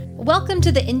Welcome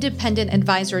to the Independent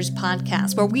Advisors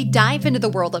Podcast, where we dive into the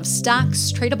world of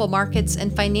stocks, tradable markets,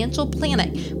 and financial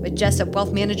planning with Jessup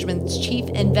Wealth Management's Chief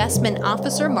Investment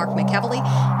Officer, Mark McEvely,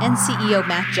 and CEO,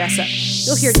 Matt Jessup.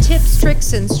 You'll hear tips,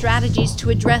 tricks, and strategies to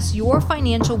address your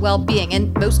financial well-being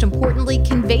and, most importantly,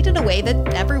 conveyed in a way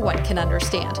that everyone can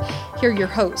understand. Here are your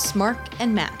hosts, Mark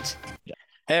and Matt.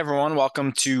 Hey everyone,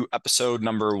 welcome to episode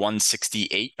number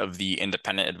 168 of the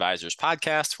Independent Advisors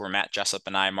Podcast, where Matt Jessup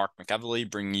and I, Mark McEvely,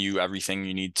 bring you everything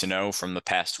you need to know from the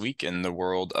past week in the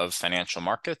world of financial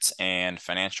markets and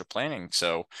financial planning.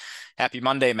 So happy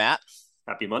Monday, Matt.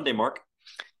 Happy Monday, Mark.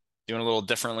 Doing a little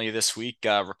differently this week,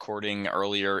 recording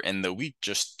earlier in the week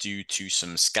just due to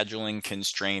some scheduling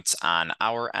constraints on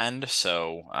our end.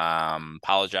 So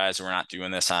apologize, we're not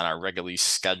doing this on our regularly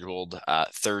scheduled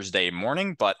Thursday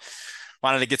morning, but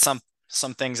wanted to get some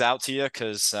things out to you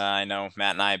because I know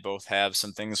Matt and I both have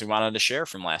some things we wanted to share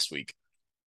from last week.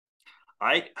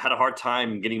 I had a hard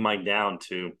time getting mine down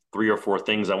to 3 or 4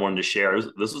 things I wanted to share.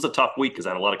 This was a tough week because I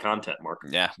had a lot of content, Mark.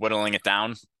 Yeah, whittling it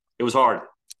down. It was hard.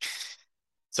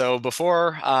 So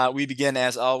before we begin,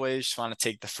 as always, just want to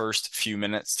take the first few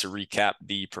minutes to recap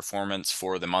the performance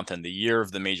for the month and the year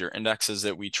of the major indexes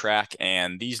that we track.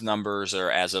 And these numbers are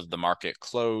as of the market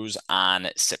close on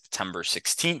September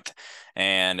 16th.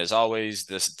 And as always,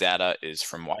 this data is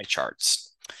from YCharts.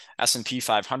 S&P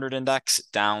 500 index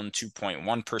down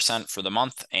 2.1% for the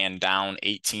month and down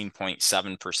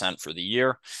 18.7% for the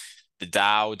year. The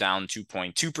Dow down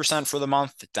 2.2% for the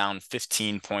month, down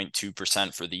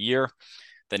 15.2% for the year.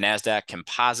 The NASDAQ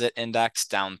Composite Index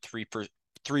down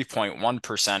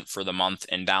 3.1% for the month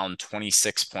and down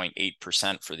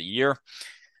 26.8% for the year.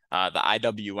 The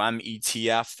IWM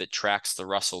ETF that tracks the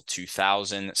Russell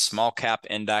 2000 Small Cap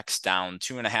Index down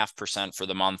 2.5% for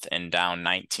the month and down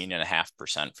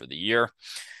 19.5% for the year.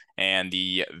 And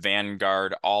the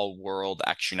Vanguard All World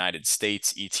ex United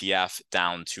States ETF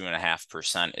down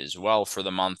 2.5% as well for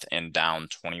the month and down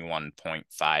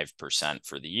 21.5%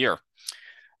 for the year.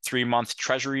 3-month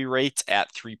Treasury rate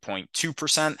at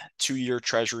 3.2%, 2-year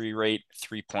Treasury rate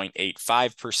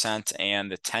 3.85%,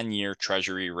 and the 10-year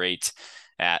Treasury rate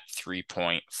at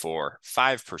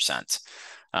 3.45%.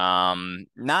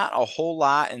 Not a whole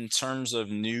lot in terms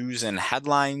of news and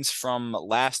headlines from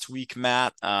last week,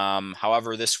 Matt.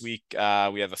 However, this week we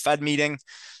have a Fed meeting.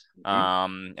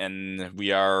 And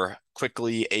we are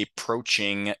quickly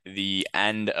approaching the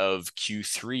end of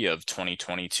Q3 of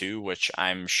 2022, which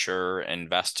I'm sure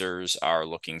investors are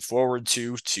looking forward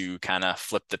to kind of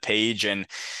flip the page and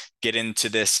get into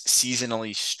this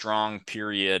seasonally strong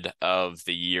period of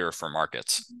the year for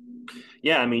markets.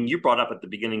 Yeah, I mean, you brought up at the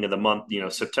beginning of the month,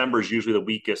 September is usually the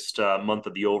weakest month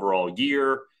of the overall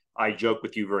year. I joke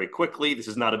with you very quickly. This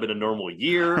has not been a normal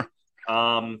year.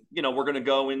 We're going to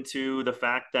go into the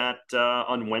fact that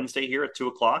on Wednesday here at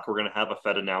 2:00, we're going to have a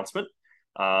Fed announcement.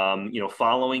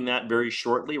 Following that very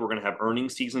shortly, we're going to have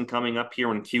earnings season coming up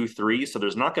here in Q3. So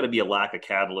there's not going to be a lack of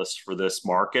catalysts for this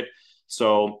market.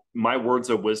 So my words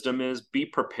of wisdom is be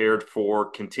prepared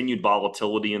for continued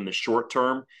volatility in the short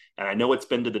term. And I know it's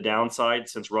been to the downside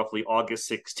since roughly August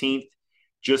 16th.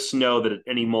 Just know that at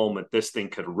any moment, this thing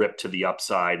could rip to the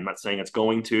upside. I'm not saying it's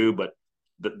going to, but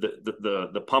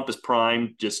the pump is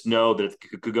primed. Just know that it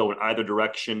could go in either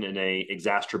direction in a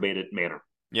exacerbated manner.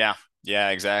 Yeah,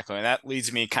 exactly. And that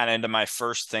leads me kind of into my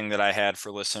first thing that I had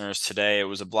for listeners today. It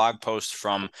was a blog post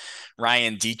from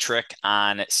Ryan Dietrich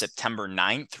on September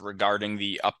 9th regarding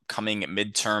the upcoming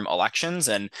midterm elections.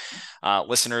 And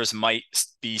listeners might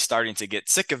be starting to get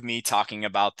sick of me talking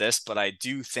about this, but I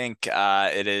do think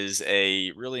it is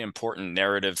a really important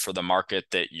narrative for the market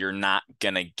that you're not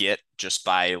going to get just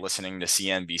by listening to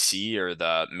CNBC or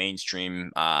the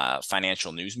mainstream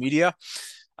financial news media.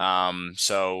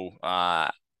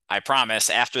 I promise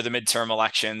after the midterm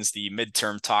elections, the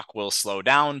midterm talk will slow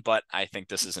down, but I think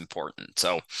this is important.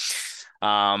 So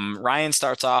Ryan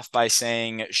starts off by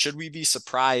saying, should we be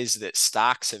surprised that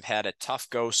stocks have had a tough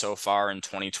go so far in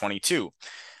 2022?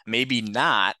 Maybe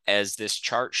not, as this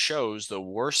chart shows the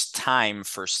worst time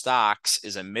for stocks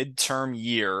is a midterm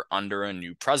year under a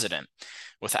new president.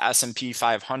 With the S&P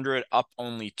 500 up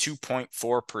only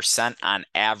 2.4% on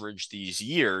average these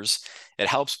years, it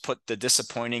helps put the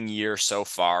disappointing year so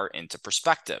far into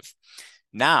perspective.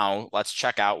 Now, let's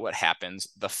check out what happens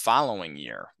the following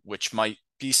year, which might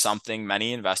be something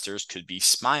many investors could be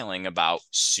smiling about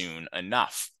soon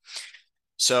enough.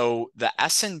 So the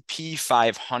S&P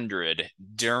 500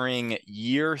 during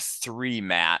year 3,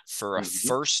 Matt, for a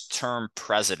first-term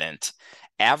president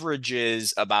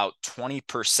averages about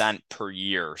 20% per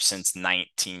year since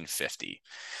 1950.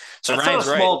 So that's Ryan's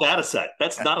not a right. small data set.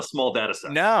 That's not a small data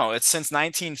set. No, it's since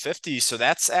 1950. So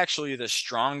that's actually the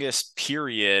strongest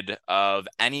period of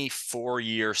any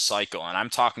 4-year cycle. And I'm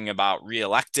talking about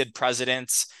reelected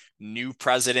presidents, new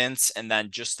presidents, and then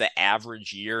just the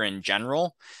average year in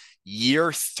general.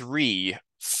 Year 3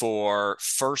 for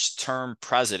first term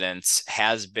presidents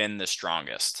has been the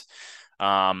strongest.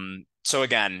 So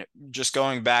again, just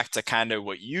going back to kind of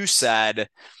what you said,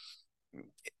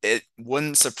 it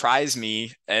wouldn't surprise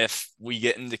me if we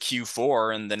get into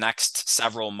Q4 and the next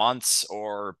several months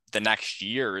or the next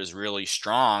year is really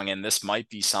strong. And this might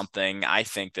be something I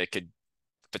think that could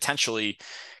potentially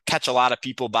catch a lot of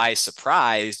people by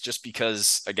surprise, just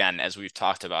because, again, as we've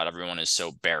talked about, everyone is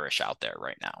so bearish out there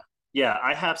right now. Yeah,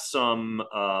 I have some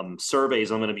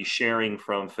surveys I'm going to be sharing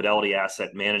from Fidelity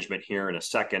Asset Management here in a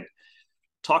second.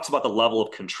 Talks about the level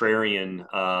of contrarian,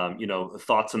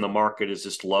 thoughts in the market is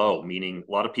just low, meaning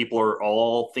a lot of people are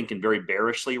all thinking very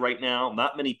bearishly right now.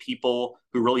 Not many people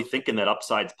who really thinking that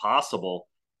upside's possible.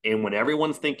 And when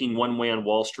everyone's thinking one way on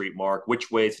Wall Street, Mark,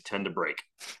 which ways it tend to break?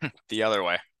 The other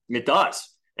way. It does.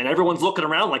 And everyone's looking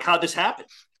around like, how'd this happen?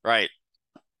 Right.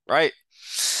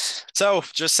 So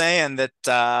just saying that,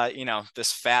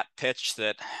 this fat pitch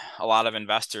that a lot of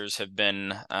investors have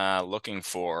been looking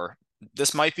for,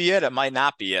 this might be it. It might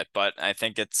not be it, but I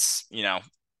think it's,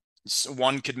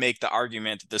 one could make the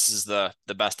argument that this is the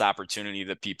best opportunity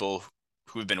that people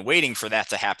who've been waiting for that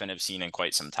to happen have seen in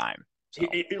quite some time. So.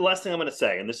 Last thing I'm going to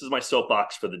say, and this is my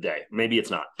soapbox for the day. Maybe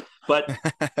it's not, but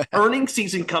earnings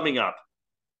season coming up.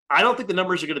 I don't think the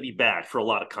numbers are going to be bad for a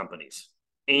lot of companies.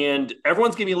 And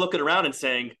everyone's going to be looking around and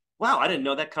saying, wow, I didn't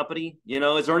know that company,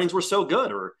 its earnings were so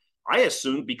good. Or I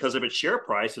assumed because of its share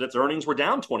price that its earnings were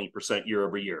down 20% year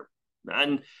over year.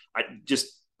 And I just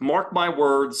mark my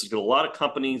words, there's a lot of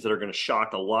companies that are going to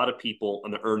shock a lot of people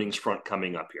on the earnings front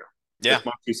coming up here. Yeah. That's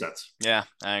my 2 cents. Yeah,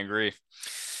 I agree.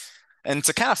 And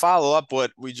to kind of follow up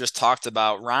what we just talked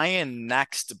about, Ryan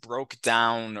next broke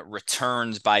down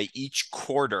returns by each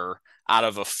quarter out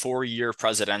of a 4-year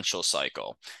presidential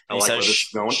cycle. And he says,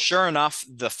 sure enough,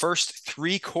 the first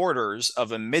 3 quarters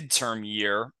of a midterm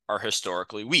year are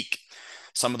historically weak.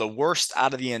 Some of the worst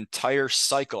out of the entire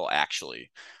cycle, actually.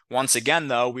 Once again,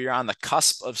 though, we are on the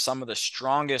cusp of some of the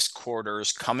strongest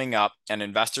quarters coming up, and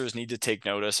investors need to take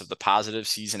notice of the positive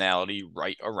seasonality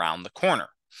right around the corner.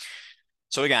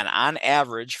 So again, on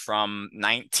average from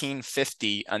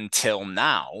 1950 until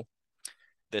now,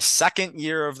 the second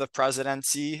year of the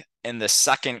presidency in the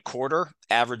second quarter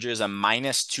averages a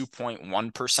minus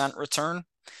 2.1% return.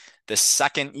 The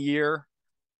second year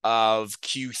of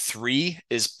Q3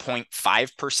 is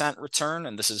 0.5% return,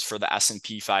 and this is for the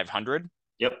S&P 500.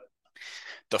 Yep.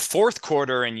 The fourth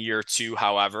quarter in year 2,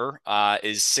 however,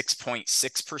 is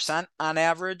 6.6% on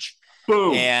average.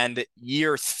 Boom. And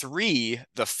year 3,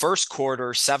 the first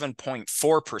quarter,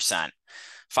 7.4%,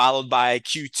 followed by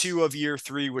Q2 of year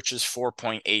 3, which is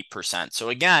 4.8%. So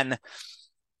again,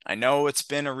 I know it's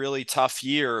been a really tough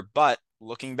year, but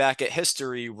looking back at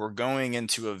history, we're going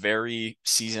into a very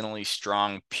seasonally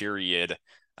strong period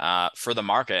for the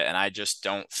market. And I just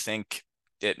don't think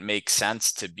it makes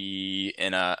sense to be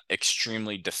in a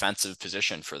extremely defensive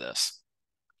position for this.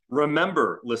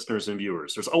 Remember, listeners and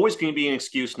viewers, there's always going to be an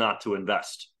excuse not to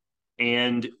invest.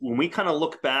 And when we kind of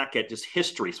look back at just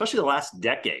history, especially the last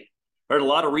decade, there are a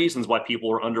lot of reasons why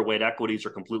people are underweight equities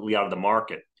or completely out of the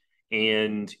market.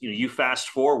 And you fast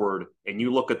forward and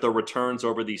you look at the returns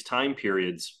over these time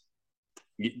periods,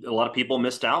 a lot of people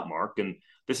missed out, Mark. And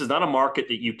this is not a market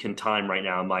that you can time right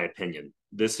now, in my opinion.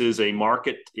 This is a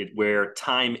market where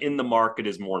time in the market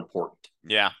is more important.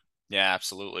 Yeah,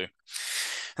 absolutely.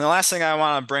 And the last thing I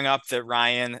want to bring up that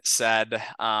Ryan said,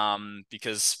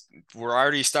 because we're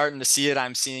already starting to see it,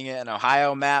 I'm seeing it in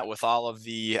Ohio, Matt, with all of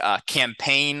the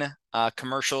campaign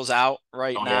commercials out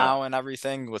right now and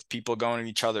everything, with people going at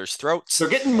each other's throats. They're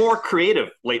getting more creative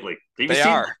lately. They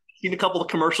are. Seen a couple of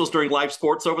commercials during live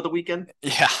sports over the weekend?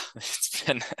 Yeah, it's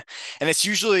been, and it's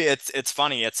usually, it's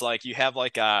funny. It's like you have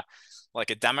like a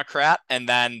Democrat, and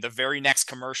then the very next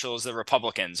commercial is the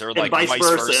Republicans, or like vice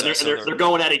versa. They're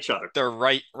going at each other. They're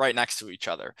right next to each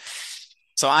other.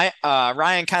 So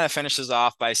Ryan kind of finishes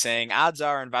off by saying, odds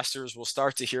are investors will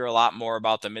start to hear a lot more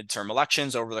about the midterm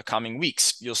elections over the coming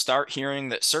weeks. You'll start hearing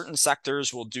that certain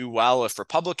sectors will do well if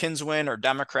Republicans win or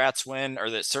Democrats win, or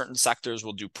that certain sectors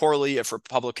will do poorly if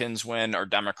Republicans win or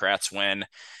Democrats win,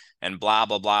 and blah,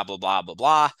 blah, blah, blah, blah, blah,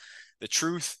 blah. The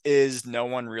truth is no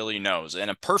one really knows.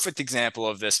 And a perfect example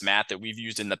of this, Matt, that we've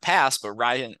used in the past, but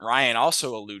Ryan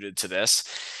also alluded to this,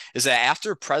 is that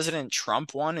after President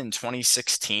Trump won in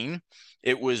 2016,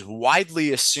 it was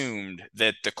widely assumed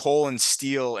that the coal and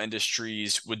steel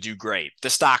industries would do great,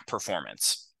 the stock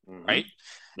performance, right?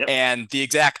 Yep. And the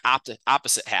exact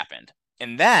opposite happened.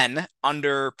 And then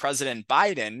under President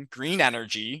Biden, green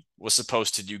energy was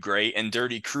supposed to do great and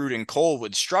dirty crude and coal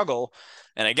would struggle.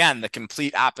 And again, the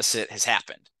complete opposite has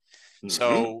happened.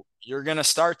 So you're going to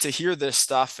start to hear this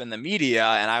stuff in the media,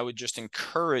 and I would just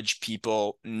encourage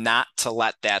people not to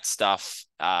let that stuff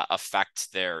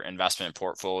affect their investment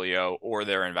portfolio or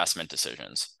their investment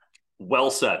decisions. Well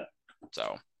said.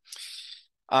 So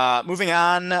moving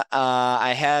on,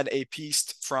 I had a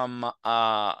piece from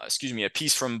Ben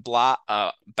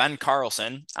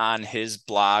Carlson on his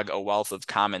blog, A Wealth of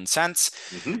Common Sense,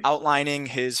 outlining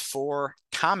his 4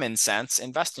 common sense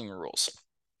investing rules.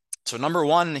 So number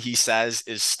 1, he says,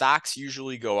 is stocks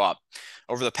usually go up.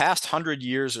 Over the past 100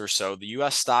 years or so, the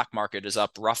U.S. stock market is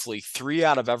up roughly 3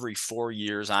 out of every 4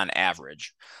 years on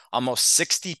average. Almost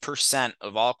 60%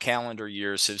 of all calendar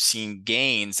years have seen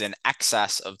gains in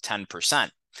excess of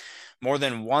 10%. More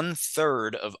than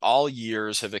 1/3 of all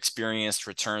years have experienced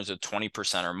returns of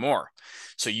 20% or more.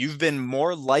 So you've been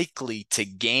more likely to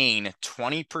gain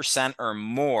 20% or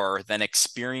more than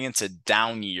experience a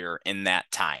down year in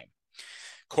that time.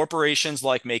 Corporations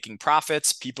like making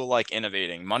profits, people like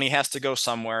innovating. Money has to go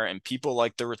somewhere, and people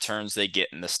like the returns they get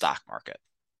in the stock market.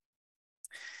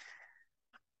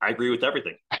 I agree with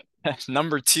everything.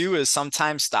 Number 2 is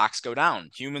sometimes stocks go down.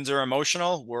 Humans are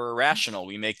emotional. We're irrational.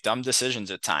 We make dumb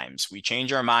decisions at times. We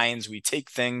change our minds. We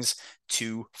take things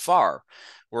too far.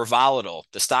 We're volatile.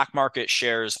 The stock market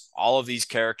shares all of these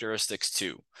characteristics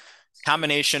too.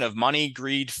 Combination of money,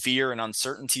 greed, fear, and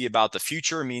uncertainty about the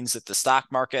future means that the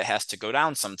stock market has to go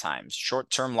down sometimes.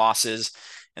 Short-term losses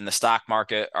in the stock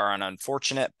market are an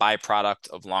unfortunate byproduct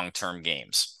of long-term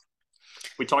gains.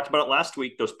 We talked about it last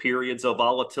week. Those periods of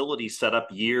volatility set up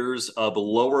years of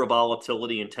lower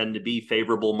volatility and tend to be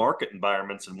favorable market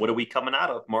environments. And what are we coming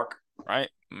out of, Mark? Right.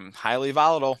 Highly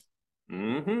volatile.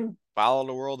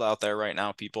 Volatile world out there right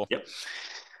now, people. Yep.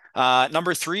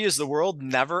 Number 3 is the world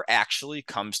never actually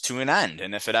comes to an end.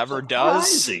 And if it ever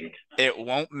does, it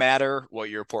won't matter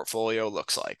what your portfolio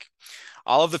looks like.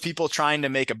 All of the people trying to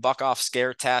make a buck off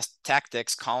scare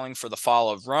tactics, calling for the fall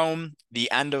of Rome,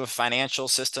 the end of a financial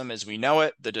system as we know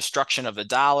it, the destruction of the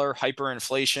dollar,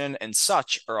 hyperinflation, and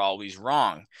such are always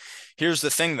wrong. Here's the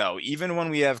thing, though. Even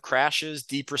when we have crashes,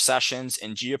 deep recessions,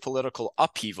 and geopolitical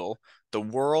upheaval, the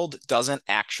world doesn't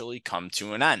actually come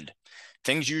to an end.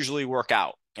 Things usually work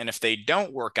out. And if they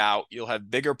don't work out, you'll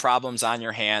have bigger problems on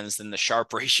your hands than the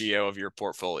Sharpe ratio of your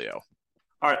portfolio.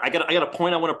 All right, I got a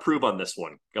point I want to prove on this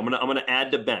one. I'm gonna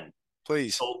add to Ben.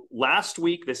 Please. So last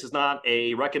week, this is not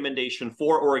a recommendation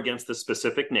for or against the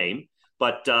specific name,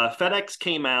 but FedEx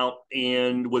came out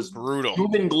and was brutal,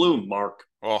 doom and gloom. Mark,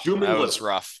 doom and gloom. Was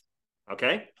rough.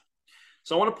 Okay,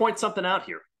 so I want to point something out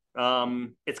here.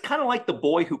 It's kind of like the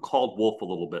boy who called wolf a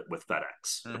little bit with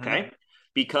FedEx. Okay,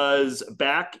 because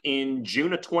back in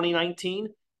June of 2019.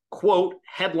 Quote,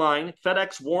 headline,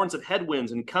 FedEx warns of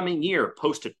headwinds in coming year,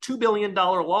 post a $2 billion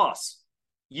loss.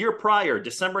 Year prior,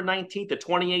 December 19th of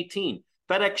 2018,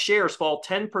 FedEx shares fall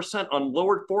 10% on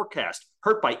lowered forecast,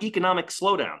 hurt by economic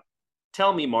slowdown.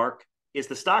 Tell me, Mark, is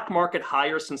the stock market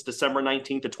higher since December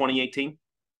 19th of 2018?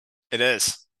 It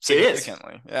is.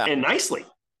 Significantly. It is. Yeah. And nicely.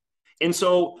 And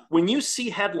so when you see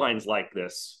headlines like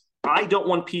this, I don't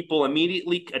want people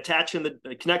immediately connecting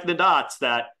the dots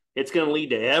that it's going to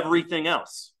lead to everything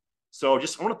else. So I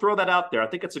want to throw that out there. I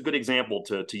think it's a good example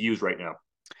to use right now.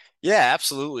 Yeah,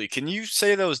 absolutely. Can you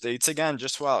say those dates again?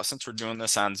 Since we're doing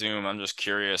this on Zoom, I'm just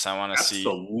curious. I want to see.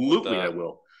 Absolutely, I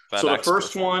will. So the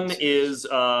first one is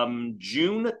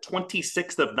June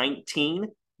 26th of 19.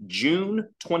 June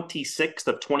 26th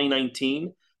of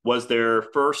 2019 was their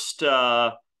first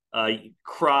cry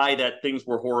that things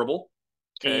were horrible.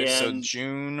 Okay, so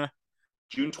June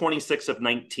 26th of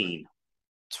 19.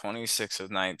 26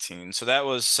 of 19. So that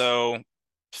was FedEx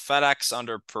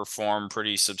underperformed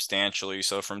pretty substantially.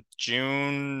 So from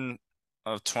June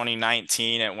of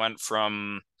 2019, it went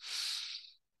from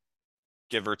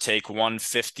give or take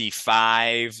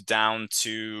 155 down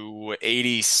to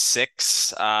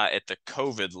 86 at the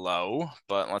COVID low.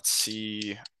 But let's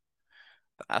see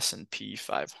the S&P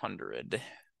 500.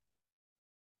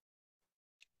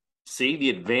 See the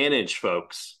advantage,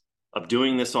 folks, of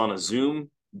doing this on a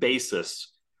Zoom basis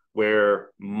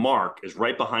where Mark is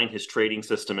right behind his trading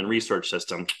system and research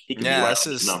system. He can this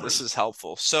is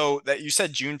helpful. So that you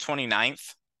said June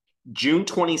 29th? June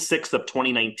 26th of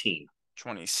 2019.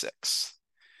 26th.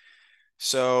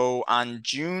 So on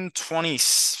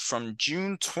from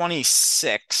June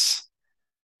 26th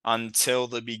until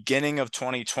the beginning of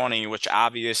 2020, which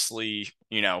obviously,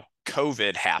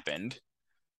 COVID happened.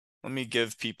 Let me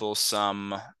give people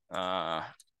some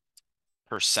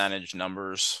percentage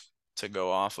numbers to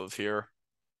go off of here.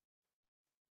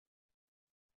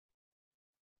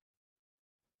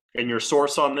 And your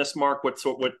source on this, Mark? What?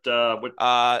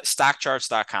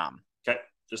 Stockcharts.com. Okay,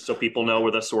 just so people know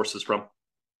where the source is from.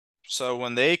 So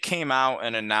when they came out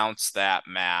and announced that,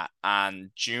 Matt,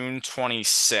 on June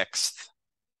 26th,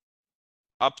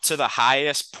 up to the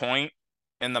highest point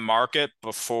in the market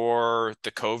before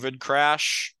the COVID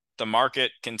crash, the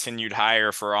market continued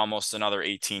higher for almost another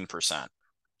 18%.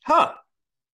 Huh.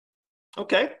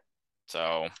 Okay.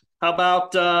 So how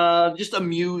about just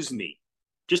amuse me?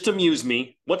 Just amuse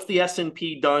me. What's the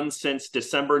S&P done since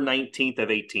December 19th of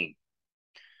 18?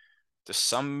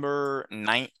 December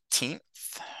 19th?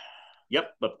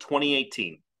 Yep, of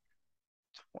 2018.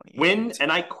 When,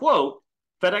 and I quote,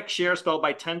 FedEx shares fell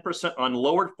by 10% on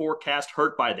lowered forecast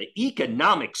hurt by the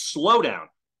economic slowdown.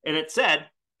 And it said,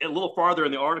 a little farther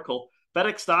in the article,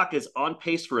 FedEx stock is on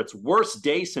pace for its worst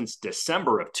day since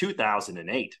December of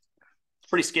 2008.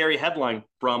 Pretty scary headline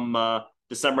from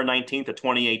December 19th of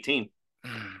 2018.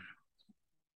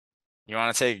 You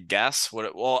want to take a guess?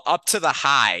 Well, up to the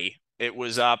high, it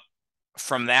was up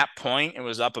from that point, it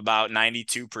was up about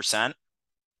 92%.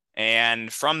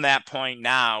 And from that point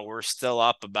now, we're still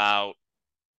up about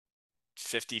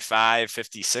 55,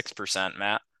 56%,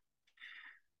 Matt.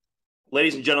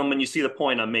 Ladies and gentlemen, you see the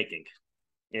point I'm making.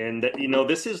 And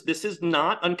this is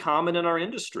not uncommon in our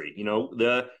industry.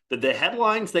 The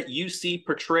headlines that you see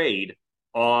portrayed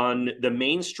on the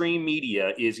mainstream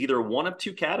media is either one of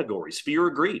two categories: fear or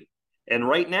greed. And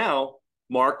right now,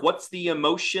 Mark, what's the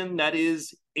emotion that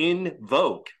is in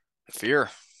vogue? Fear.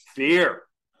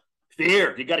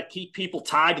 You got to keep people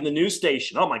tied to the news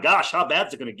station. Oh my gosh, how bad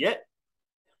is it going to get?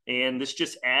 And this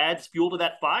just adds fuel to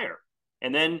that fire.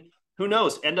 And then who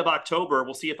knows? End of October,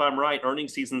 we'll see if I'm right.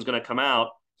 Earnings season is going to come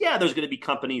out. Yeah, there's going to be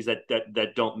companies that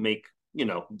don't make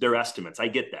their estimates. I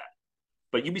get that,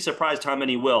 but you'd be surprised how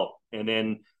many will. And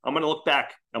then I'm going to look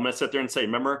back. I'm going to sit there and say,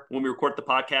 remember when we recorded the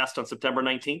podcast on September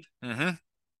 19th? Mm-hmm.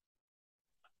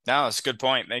 No, that's a good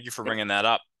point. Thank you for bringing that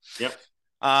up. Yep.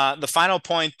 The final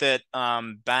point that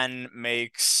Ben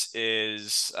makes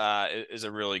is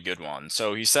a really good one.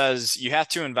 So he says you have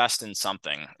to invest in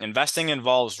something. Investing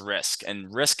involves risk,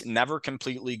 and risk never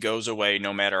completely goes away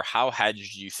no matter how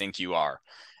hedged you think you are.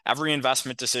 Every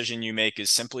investment decision you make is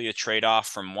simply a trade-off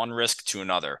from one risk to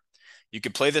another. You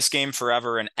could play this game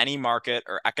forever in any market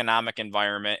or economic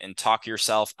environment and talk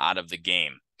yourself out of the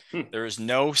game. There is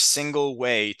no single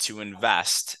way to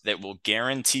invest that will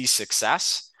guarantee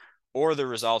success or the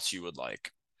results you would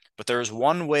like. But there is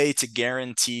one way to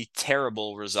guarantee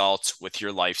terrible results with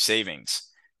your life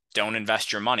savings. Don't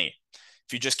invest your money.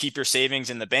 If you just keep your savings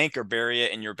in the bank or bury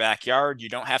it in your backyard, you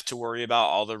don't have to worry about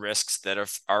all the risks that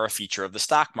are a feature of the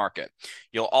stock market.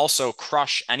 You'll also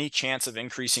crush any chance of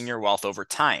increasing your wealth over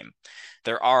time.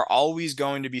 There are always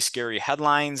going to be scary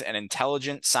headlines and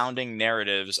intelligent sounding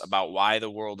narratives about why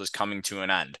the world is coming to an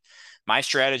end. My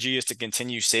strategy is to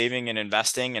continue saving and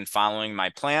investing and following my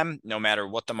plan, no matter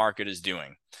what the market is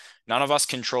doing. None of us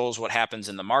controls what happens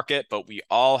in the market, but we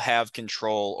all have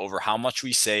control over how much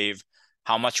we save,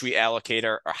 how much we allocate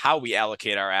or how we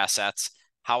allocate our assets,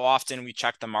 how often we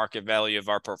check the market value of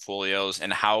our portfolios,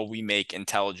 and how we make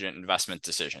intelligent investment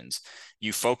decisions.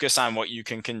 You focus on what you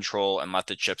can control and let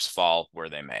the chips fall where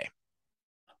they may.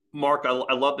 Mark,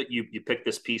 I love that you picked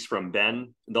this piece from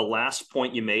Ben. The last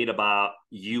point you made about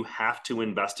you have to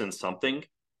invest in something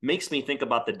makes me think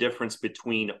about the difference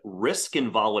between risk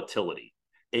and volatility.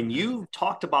 And you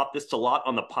talked about this a lot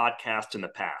on the podcast in the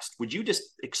past. Would you just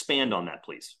expand on that,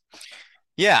 please?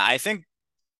 Yeah, I think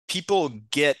people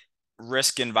get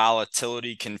risk and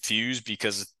volatility confused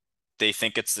because they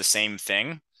think it's the same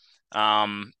thing.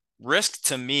 Risk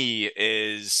to me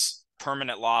is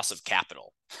permanent loss of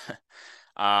capital.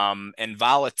 And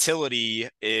volatility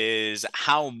is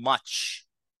how much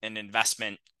an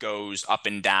investment goes up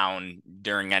and down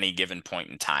during any given point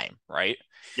in time, right?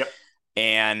 Yep.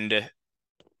 And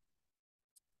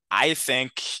I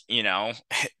think,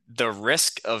 the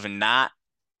risk of not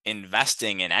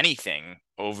investing in anything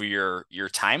over your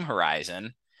time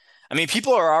horizon. I mean,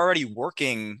 people are already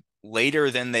working later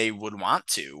than they would want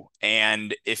to.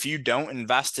 And if you don't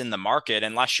invest in the market,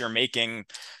 unless you're making a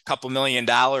couple $1 million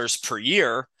per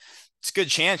year, it's a good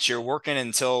chance you're working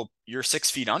until you're 6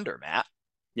 feet under, Matt.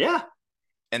 Yeah.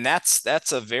 And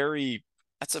that's a very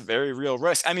That's a very real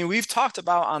risk. I mean, we've talked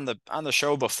about on the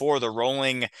show before the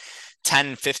rolling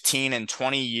 10, 15, and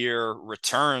 20-year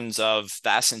returns of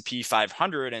the S&P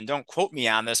 500. And don't quote me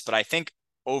on this, but I think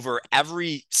over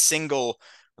every single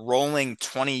rolling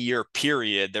 20-year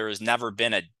period, there has never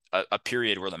been a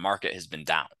period where the market has been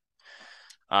down.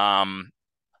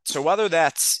 So whether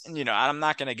that's, I'm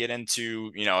not going to get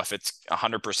into, if it's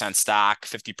 100% stock,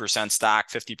 50% stock,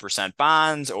 50%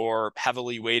 bonds, or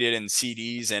heavily weighted in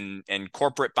CDs and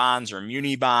corporate bonds or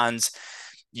muni bonds.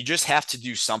 You just have to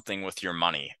do something with your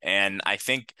money. And I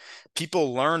think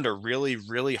people learned a really,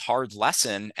 really hard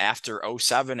lesson after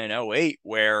 07 and 08,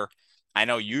 where I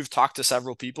know you've talked to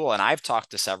several people and I've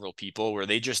talked to several people where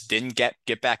they just didn't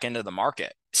get back into the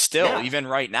market. Still, Yeah. even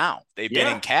right now, they've been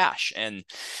in cash, and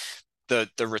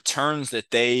the returns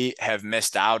that they have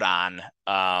missed out on,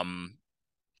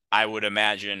 I would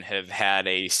imagine have had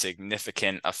a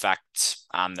significant effect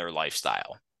on their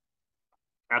lifestyle.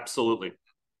 Absolutely.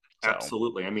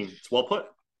 Absolutely. I mean, it's well put.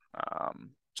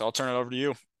 So I'll turn it over to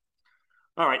you.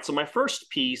 All right. So my first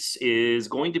piece is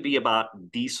going to be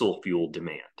about diesel fuel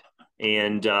demand.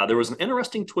 And there was an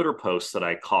interesting Twitter post that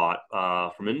I caught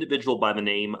from an individual by the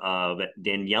name of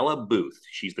Daniela Booth.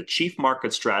 She's the chief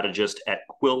market strategist at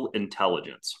Quill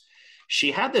Intelligence.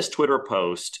 She had this Twitter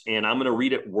post, and I'm going to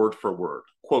read it word for word.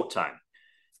 Quote time.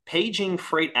 Paging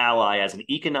Freight Ally as an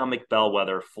economic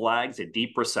bellwether flags a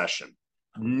deep recession.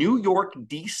 New York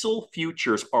diesel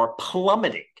futures are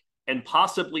plummeting and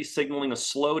possibly signaling a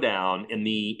slowdown in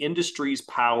the industries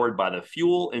powered by the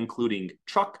fuel, including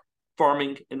truck,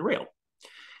 farming, and rail.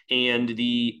 And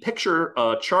the picture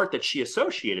chart that she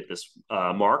associated this,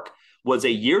 Mark, was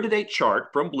a year-to-date chart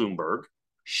from Bloomberg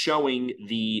showing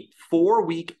the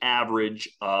 4-week average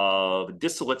of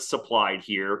distillates supplied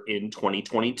here in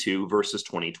 2022 versus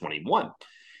 2021.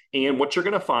 And what you're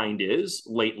going to find is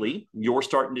lately, you're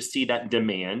starting to see that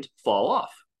demand fall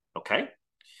off. Okay.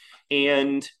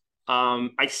 And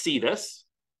I see this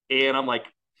and I'm like,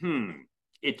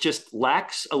 it just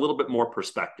lacks a little bit more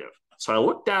perspective. So I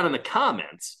looked down in the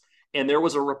comments and there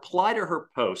was a reply to her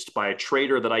post by a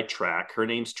trader that I track. Her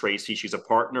name's Tracy. She's a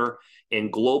partner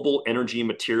and global energy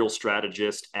material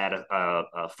strategist at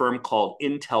a firm called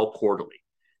Intel Quarterly.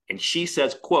 And she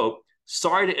says, quote,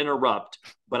 sorry to interrupt,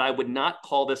 but I would not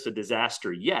call this a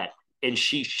disaster yet. And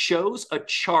she shows a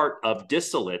chart of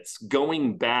distillates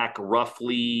going back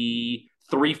roughly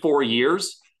 3-4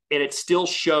 years. And it still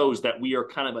shows that we are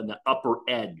kind of on the upper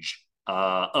edge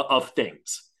of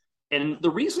things. And the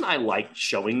reason I like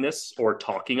showing this or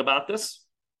talking about this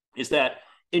is that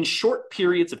in short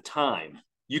periods of time,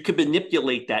 you can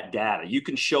manipulate that data. You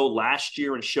can show last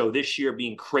year and show this year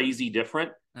being crazy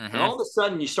different. And all of a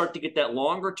sudden, you start to get that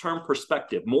longer term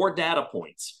perspective, more data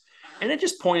points. And it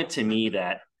just pointed to me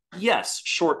that, yes,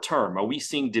 short term, are we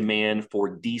seeing demand for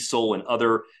diesel and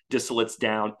other distillates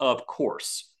down? Of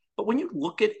course. But when you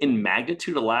look at in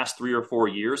magnitude the last 3 or 4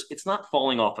 years, it's not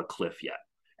falling off a cliff yet.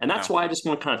 And that's why I just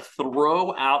want to kind of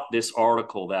throw out this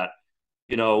article that,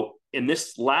 in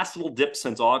this last little dip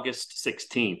since August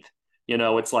 16th,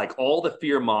 it's like all the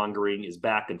fear mongering is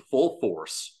back in full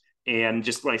force. And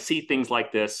just when I see things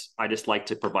like this, I just like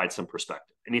to provide some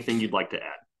perspective. Anything you'd like to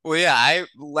add? Well, yeah,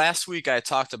 last week I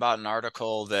talked about an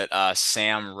article that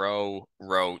Sam Rowe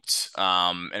wrote,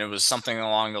 and it was something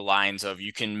along the lines of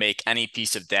you can make any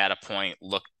piece of data point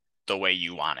look the way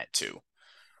you want it to.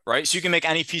 Right. So you can make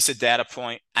any piece of data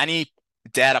point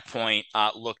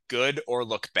look good or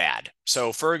look bad.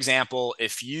 So for example,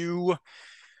 if you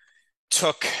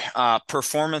took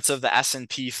performance of the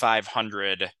S&P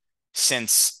 500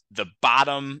 since the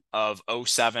bottom of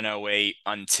 07, 08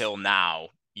 until now,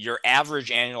 your average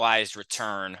annualized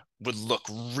return would look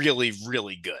really,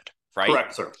 really good. Right.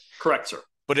 Correct, sir.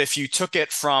 But if you took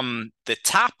it from the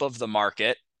top of the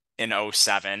market in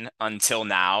 07 until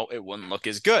now, it wouldn't look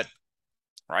as good.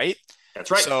 Right?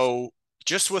 That's right. So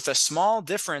just with a small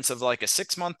difference of like a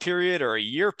 6-month period or a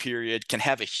year period can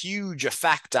have a huge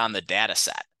effect on the data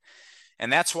set.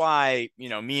 And that's why,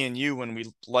 me and you, when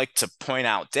we like to point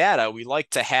out data, we like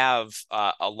to have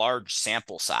a large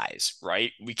sample size,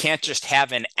 right? We can't just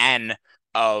have an N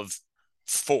of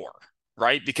 4,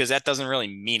 right? Because that doesn't really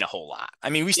mean a whole lot. I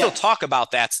mean, we still talk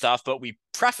about that stuff, but we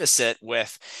preface it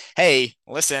with, hey,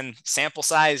 listen, sample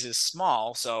size is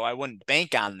small, so I wouldn't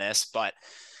bank on this. But,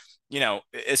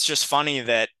 it's just funny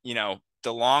that,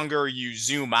 the longer you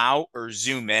zoom out or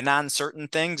zoom in on certain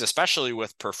things, especially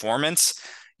with performance,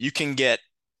 you can get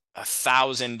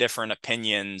 1,000 different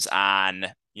opinions on,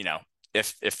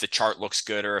 if the chart looks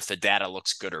good or if the data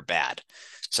looks good or bad.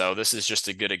 So this is just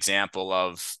a good example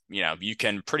of, you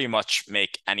can pretty much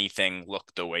make anything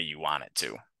look the way you want it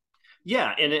to.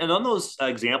 Yeah, and on those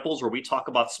examples where we talk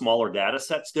about smaller data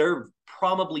sets, they're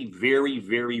probably very,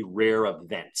 very rare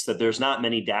events that there's not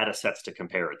many data sets to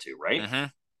compare it to, right?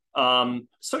 Mm-hmm.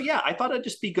 So yeah, I thought it'd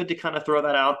just be good to kind of throw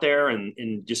that out there,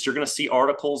 and just you're going to see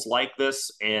articles like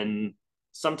this, and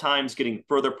sometimes getting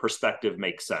further perspective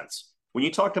makes sense. When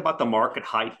you talked about the market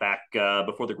height back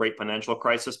before the great financial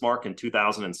crisis, Mark, in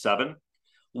 2007,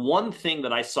 one thing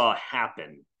that I saw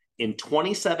happen in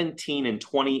 2017 and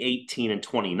 2018 and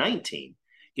 2019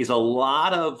 is a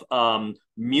lot of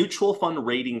mutual fund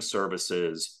rating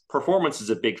services. Performance is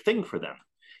a big thing for them.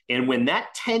 And when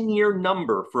that 10-year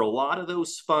number for a lot of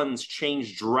those funds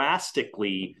changed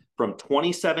drastically from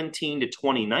 2017 to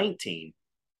 2019,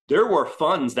 there were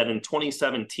funds that in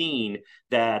 2017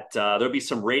 that there'll be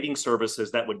some rating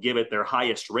services that would give it their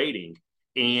highest rating.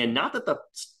 And not that the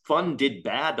fund did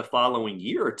bad the following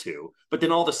year or two, but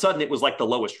then all of a sudden it was like the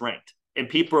lowest ranked. And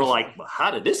people are like, well,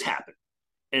 how did this happen?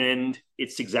 And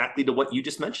it's exactly to what you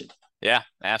just mentioned. Yeah,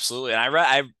 absolutely. And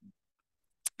I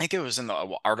think it was in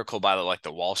the article by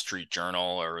the Wall Street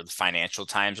Journal or the Financial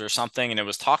Times or something, and it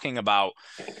was talking about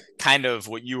kind of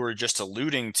what you were just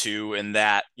alluding to, in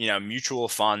that, mutual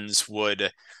funds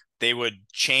would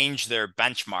change their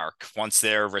benchmark once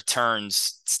their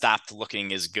returns stopped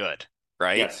looking as good,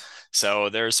 right? Yes. So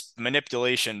there's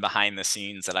manipulation behind the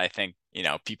scenes that I think,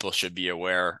 people should be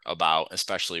aware about,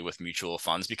 especially with mutual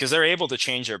funds, because they're able to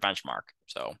change their benchmark.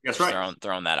 So that's right.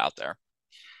 Throwing that out there.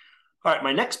 All right,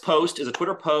 my next post is a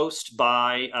Twitter post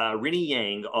by Rini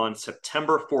Yang on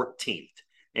September 14th.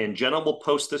 And Jenna will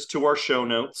post this to our show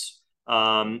notes.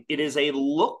 It is a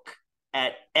look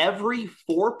at every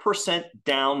 4%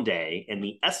 down day in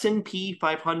the S&P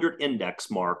 500 index,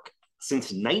 Mark,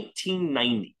 since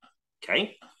 1990,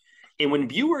 okay? And when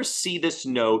viewers see this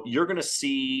note, you're going to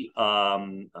see a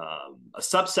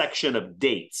subsection of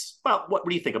dates. Well, what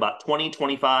do you think, about 20,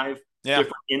 25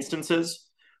 different instances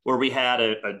where we had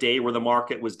a day where the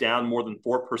market was down more than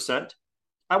 4%.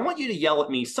 I want you to yell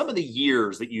at me some of the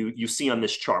years that you see on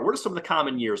this chart. What are some of the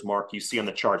common years, Mark, you see on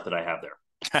the chart that I have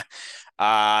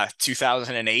there?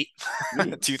 2008,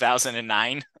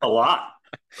 2009. A lot,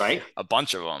 right? A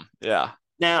bunch of them, yeah.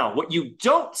 Now, what you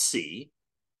don't see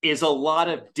is a lot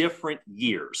of different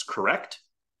years, correct?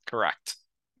 Correct.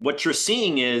 What you're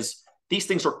seeing is these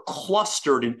things are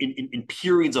clustered in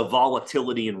periods of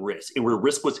volatility and risk, and where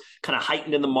risk was kind of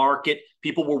heightened in the market.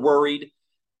 People were worried.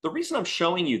 The reason I'm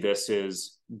showing you this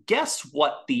is, guess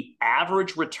what the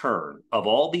average return of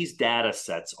all these data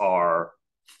sets are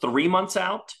 3 months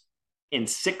out and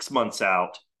 6 months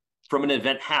out from an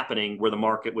event happening where the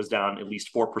market was down at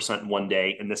least 4% in one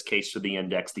day, in this case for the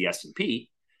index, the S&P.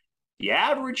 The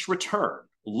average return,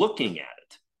 looking at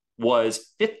it,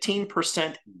 was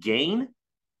 15% gain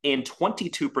and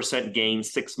 22% gain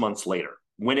 6 months later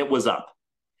when it was up.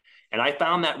 And I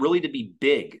found that really to be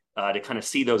big to kind of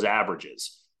see those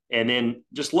averages. And then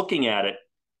just looking at it,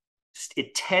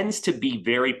 it tends to be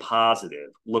very positive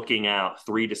looking out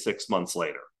 3 to 6 months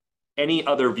later. Any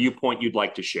other viewpoint you'd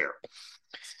like to share?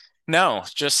 No,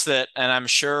 just that, and I'm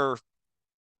sure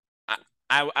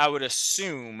I would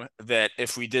assume that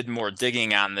if we did more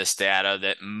digging on this data,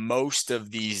 that most of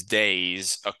these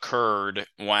days occurred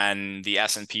when the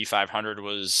S&P 500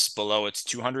 was below its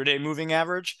 200-day moving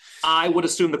average. I would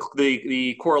assume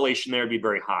the correlation there would be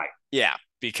very high. Yeah,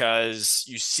 because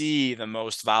you see the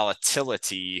most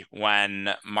volatility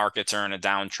when markets are in a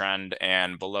downtrend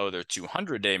and below their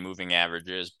 200-day moving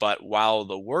averages. But while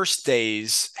the worst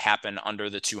days happen under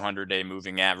the 200-day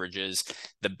moving averages,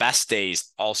 the best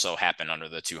days also happen under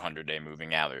the 200-day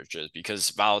moving averages, because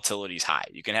volatility is high.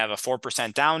 You can have a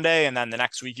 4% down day, and then the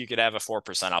next week you could have a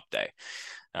 4% up day.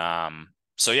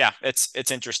 So yeah, it's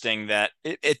interesting that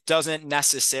it doesn't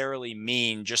necessarily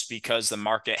mean just because the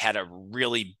market had a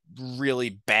really,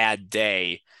 really bad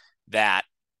day that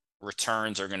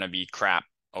returns are going to be crap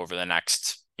over the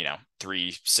next,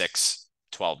 3, 6,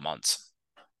 12 months.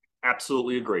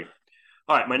 Absolutely agree.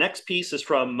 All right, my next piece is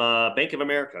from Bank of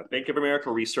America. Bank of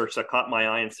America research that caught my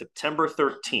eye on September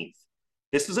 13th.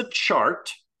 This is a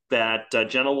chart that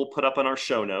Jenna will put up on our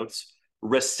show notes.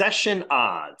 Recession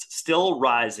odds still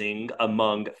rising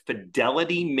among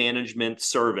Fidelity Management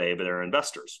survey of their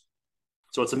investors.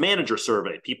 So it's a manager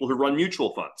survey, people who run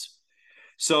mutual funds.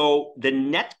 So the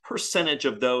net percentage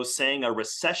of those saying a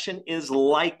recession is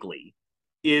likely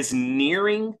is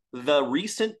nearing the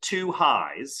recent two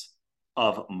highs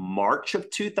of March of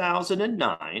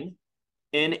 2009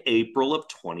 and April of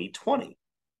 2020.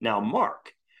 Now,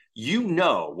 Mark, you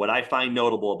know what I find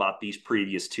notable about these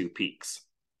previous two peaks.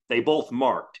 They both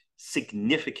marked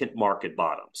significant market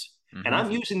bottoms. Mm-hmm. And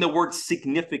I'm using the word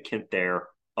significant there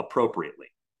appropriately.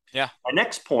 Yeah. My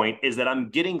next point is that I'm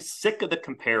getting sick of the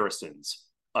comparisons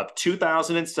of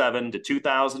 2007 to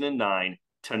 2009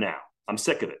 to now. I'm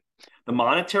sick of it. The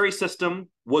monetary system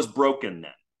was broken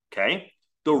then. Okay.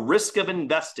 The risk of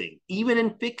investing, even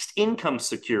in fixed income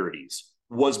securities,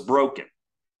 was broken.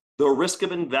 The risk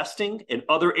of investing in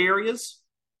other areas,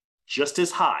 just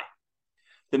as high.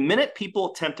 The minute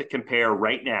people attempt to compare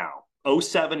right now,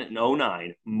 07 and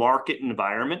 09 market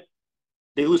environment,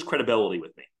 they lose credibility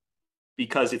with me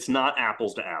because it's not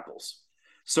apples to apples.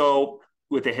 So,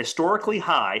 with a historically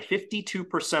high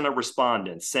 52% of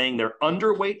respondents saying they're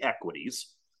underweight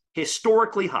equities,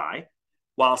 historically high,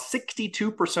 while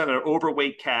 62% are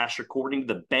overweight cash, according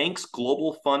to the bank's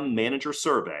Global Fund Manager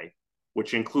Survey,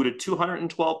 which included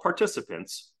 212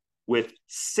 participants with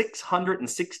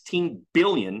 616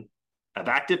 billion of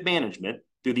active management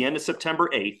through the end of September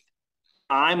 8th,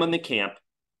 I'm on the camp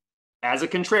as a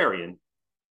contrarian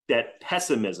that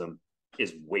pessimism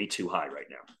is way too high right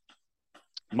now.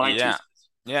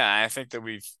 Yeah, I think that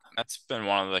that's been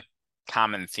one of the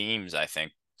common themes, I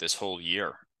think, this whole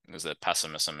year, is that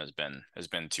pessimism has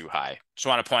been too high. Just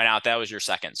want to point out that was your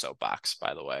second soapbox,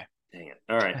 by the way. Dang it.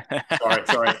 All right.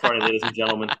 Sorry, ladies and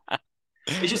gentlemen.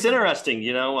 It's just interesting,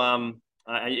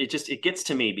 it gets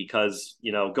to me because,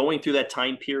 going through that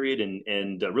time period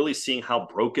and really seeing how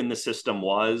broken the system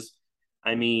was.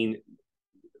 I mean,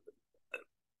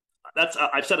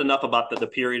 I've said enough about the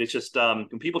period. It's just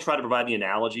when people try to provide the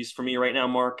analogies for me right now,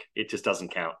 Mark, it just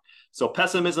doesn't count. So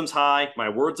pessimism's high. My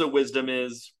words of wisdom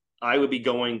is I would be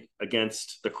going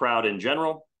against the crowd in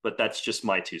general, but that's just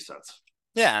my 2 cents.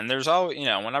 Yeah, and there's always,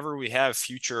 whenever we have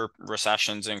future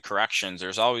recessions and corrections,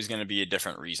 there's always going to be a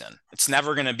different reason. It's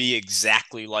never going to be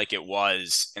exactly like it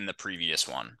was in the previous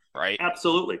one, right?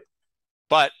 Absolutely.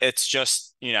 But it's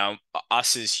just,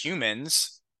 us as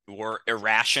humans, we're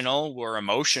irrational, we're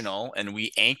emotional, and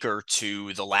we anchor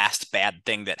to the last bad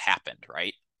thing that happened,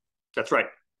 right? That's right.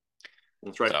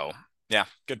 So, yeah,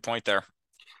 good point there.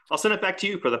 I'll send it back to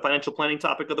you for the financial planning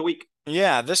topic of the week.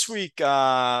 Yeah, this week,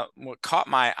 what caught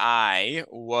my eye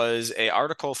was an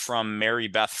article from Mary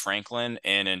Beth Franklin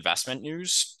in Investment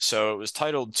News. So it was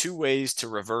titled 2 Ways to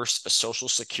Reverse a Social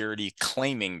Security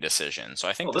Claiming Decision. So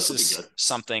I think this is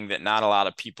something that not a lot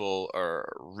of people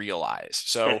realize.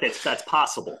 So that's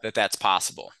possible. That's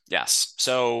possible. Yes.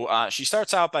 So she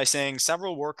starts out by saying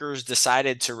several workers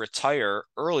decided to retire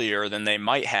earlier than they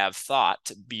might have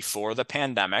thought before the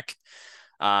pandemic,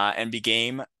 and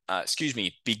began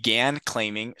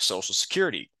claiming Social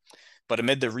Security. But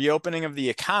amid the reopening of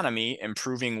the economy,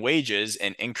 improving wages,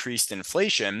 and increased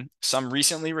inflation, some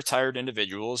recently retired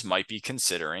individuals might be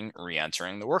considering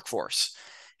re-entering the workforce.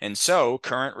 And so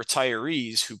current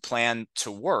retirees who plan to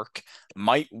work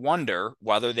might wonder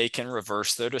whether they can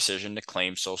reverse their decision to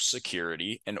claim Social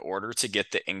Security in order to get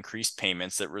the increased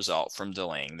payments that result from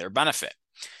delaying their benefit.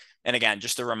 And again,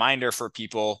 just a reminder for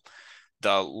people,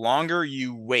 the longer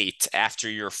you wait after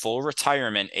your full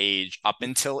retirement age up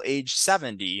until age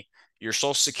 70, your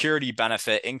Social Security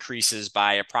benefit increases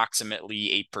by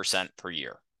approximately 8% per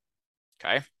year.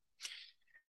 Okay.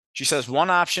 She says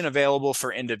one option available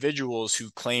for individuals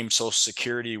who claim Social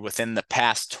Security within the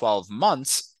past 12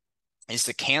 months is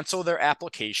to cancel their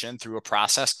application through a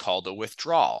process called a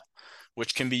withdrawal,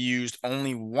 which can be used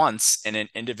only once in an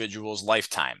individual's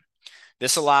lifetime.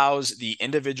 This allows the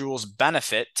individual's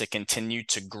benefit to continue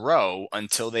to grow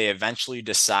until they eventually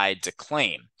decide to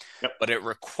claim. Yep. But it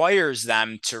requires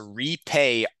them to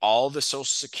repay all the Social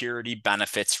Security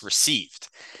benefits received.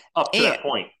 Up to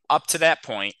that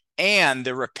point. And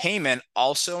the repayment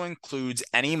also includes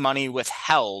any money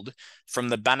withheld from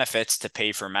the benefits to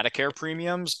pay for Medicare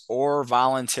premiums or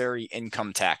voluntary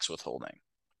income tax withholding.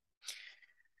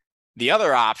 The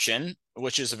other option,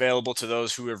 which is available to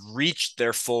those who have reached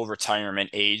their full retirement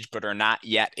age but are not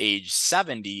yet age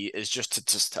 70, is just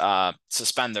to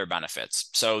suspend their benefits.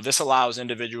 So this allows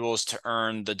individuals to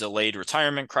earn the delayed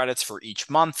retirement credits for each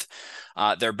month.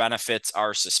 Their benefits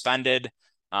are suspended,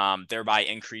 thereby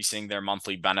increasing their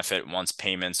monthly benefit once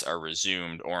payments are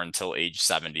resumed, or until age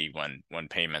 70 when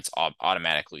payments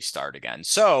automatically start again.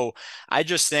 So I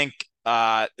just think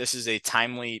this is a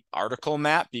timely article,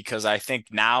 Matt, because I think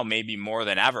now maybe more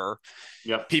than ever,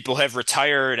 people have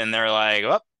retired and they're like,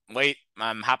 oh, wait,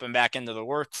 I'm hopping back into the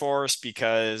workforce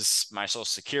because my Social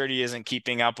Security isn't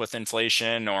keeping up with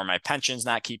inflation, or my pension's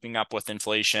not keeping up with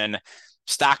inflation.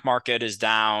 Stock market is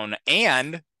down,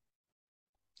 and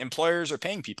employers are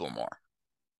paying people more.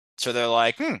 So they're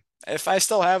like, if I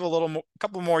still have a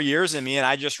couple more years in me and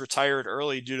I just retired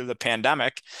early due to the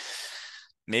pandemic,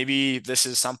 maybe this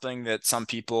is something that some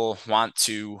people want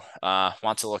to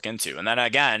look into. And then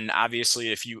again,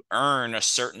 obviously, if you earn a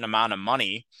certain amount of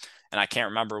money, and I can't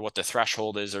remember what the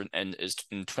threshold is is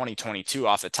in 2022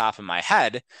 off the top of my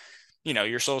head,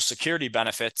 your Social Security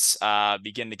benefits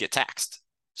begin to get taxed.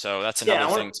 So that's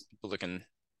another thing people can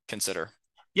consider.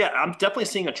 Yeah, I'm definitely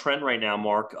seeing a trend right now,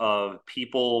 Mark, of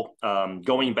people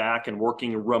going back and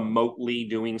working remotely,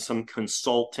 doing some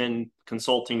consulting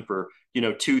for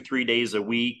 2-3 days a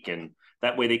week, and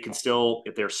that way they can still,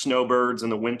 if they're snowbirds in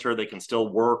the winter, they can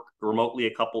still work remotely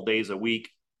a couple days a week.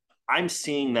 I'm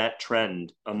seeing that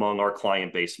trend among our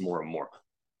client base more and more.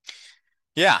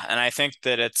 Yeah, and I think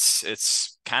that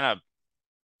it's kind of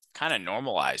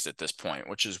normalized at this point,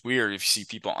 which is weird if you see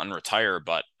people unretire.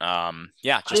 But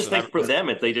yeah, I just think for them,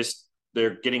 if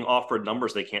they're getting offered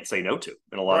numbers they can't say no to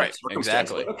in a lot of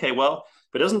circumstances. Exactly. Okay, well,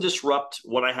 if it doesn't disrupt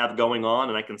what I have going on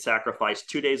and I can sacrifice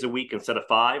 2 days a week instead of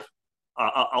 5,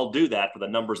 I'll do that for the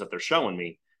numbers that they're showing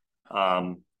me.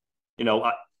 I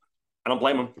don't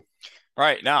blame them.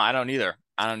 Right. No, I don't either.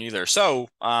 So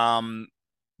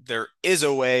there is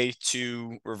a way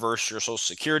to reverse your Social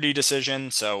Security decision.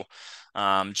 So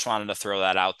just wanted to throw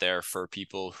that out there for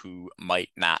people who might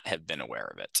not have been aware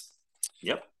of it.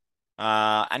 Yep.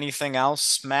 Anything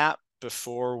else, Matt,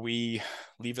 before we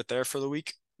leave it there for the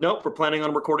week? Nope. We're planning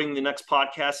on recording the next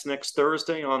podcast next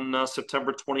Thursday on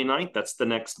September 29th. That's the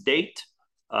next date.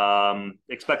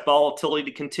 Expect volatility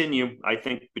to continue, I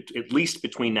think, at least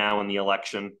between now and the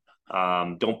election.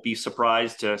 Don't be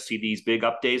surprised to see these big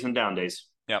up days and down days.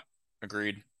 Yep.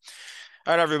 Agreed.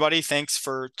 All right, everybody. Thanks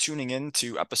for tuning in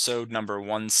to episode number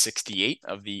 168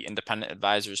 of the Independent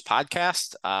Advisors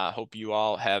podcast. Hope you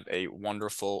all have a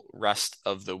wonderful rest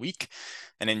of the week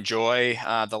and enjoy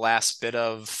the last bit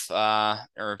of,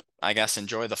 or I guess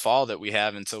enjoy the fall that we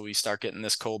have until we start getting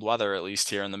this cold weather, at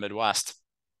least here in the Midwest.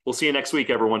 We'll see you next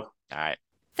week, everyone. All right.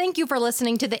 Thank you for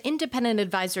listening to the Independent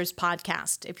Advisors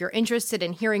podcast. If you're interested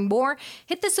in hearing more,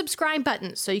 hit the subscribe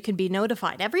button so you can be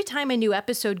notified every time a new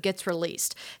episode gets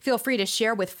released. Feel free to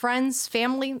share with friends,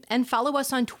 family, and follow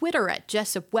us on Twitter at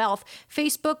Jessup Wealth,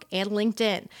 Facebook, and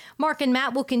LinkedIn. Mark and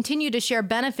Matt will continue to share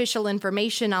beneficial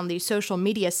information on these social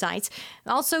media sites.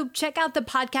 Also, check out the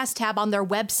podcast tab on their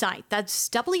website. That's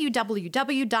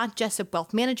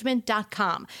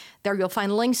www.jessupwealthmanagement.com. There you'll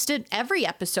find links to every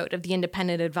episode of the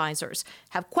Independent Advisors.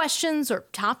 Have questions or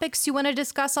topics you want to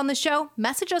discuss on the show?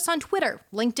 Message us on Twitter,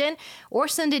 LinkedIn, or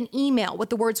send an email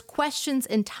with the words questions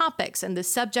and topics in the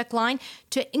subject line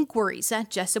to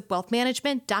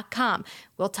inquiries@jessupwealthmanagement.com.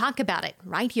 We'll talk about it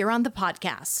right here on the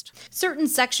podcast. Certain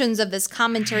sections of this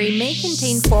commentary may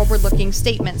contain forward-looking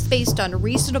statements based on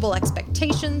reasonable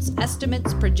expectations,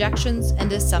 estimates, projections,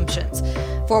 and assumptions.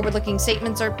 Forward-looking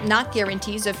statements are not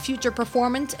guarantees of future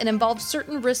performance and involve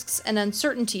certain risks and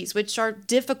uncertainties which are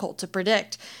difficult to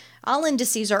predict. All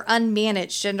indices are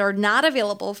unmanaged and are not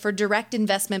available for direct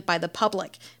investment by the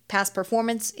public. Past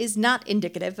performance is not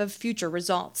indicative of future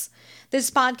results. This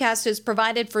podcast is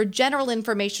provided for general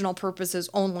informational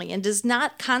purposes only and does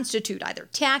not constitute either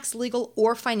tax, legal,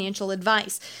 or financial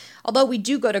advice. Although we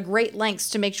do go to great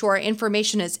lengths to make sure our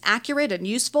information is accurate and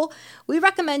useful, we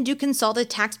recommend you consult a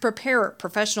tax preparer,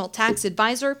 professional tax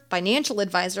advisor, financial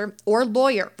advisor, or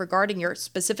lawyer regarding your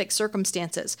specific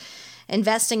circumstances.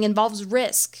 Investing involves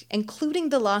risk, including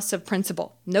the loss of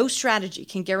principal. No strategy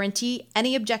can guarantee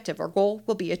any objective or goal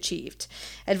will be achieved.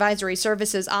 Advisory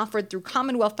services offered through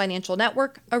Commonwealth Financial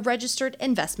Network, a registered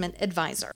investment advisor.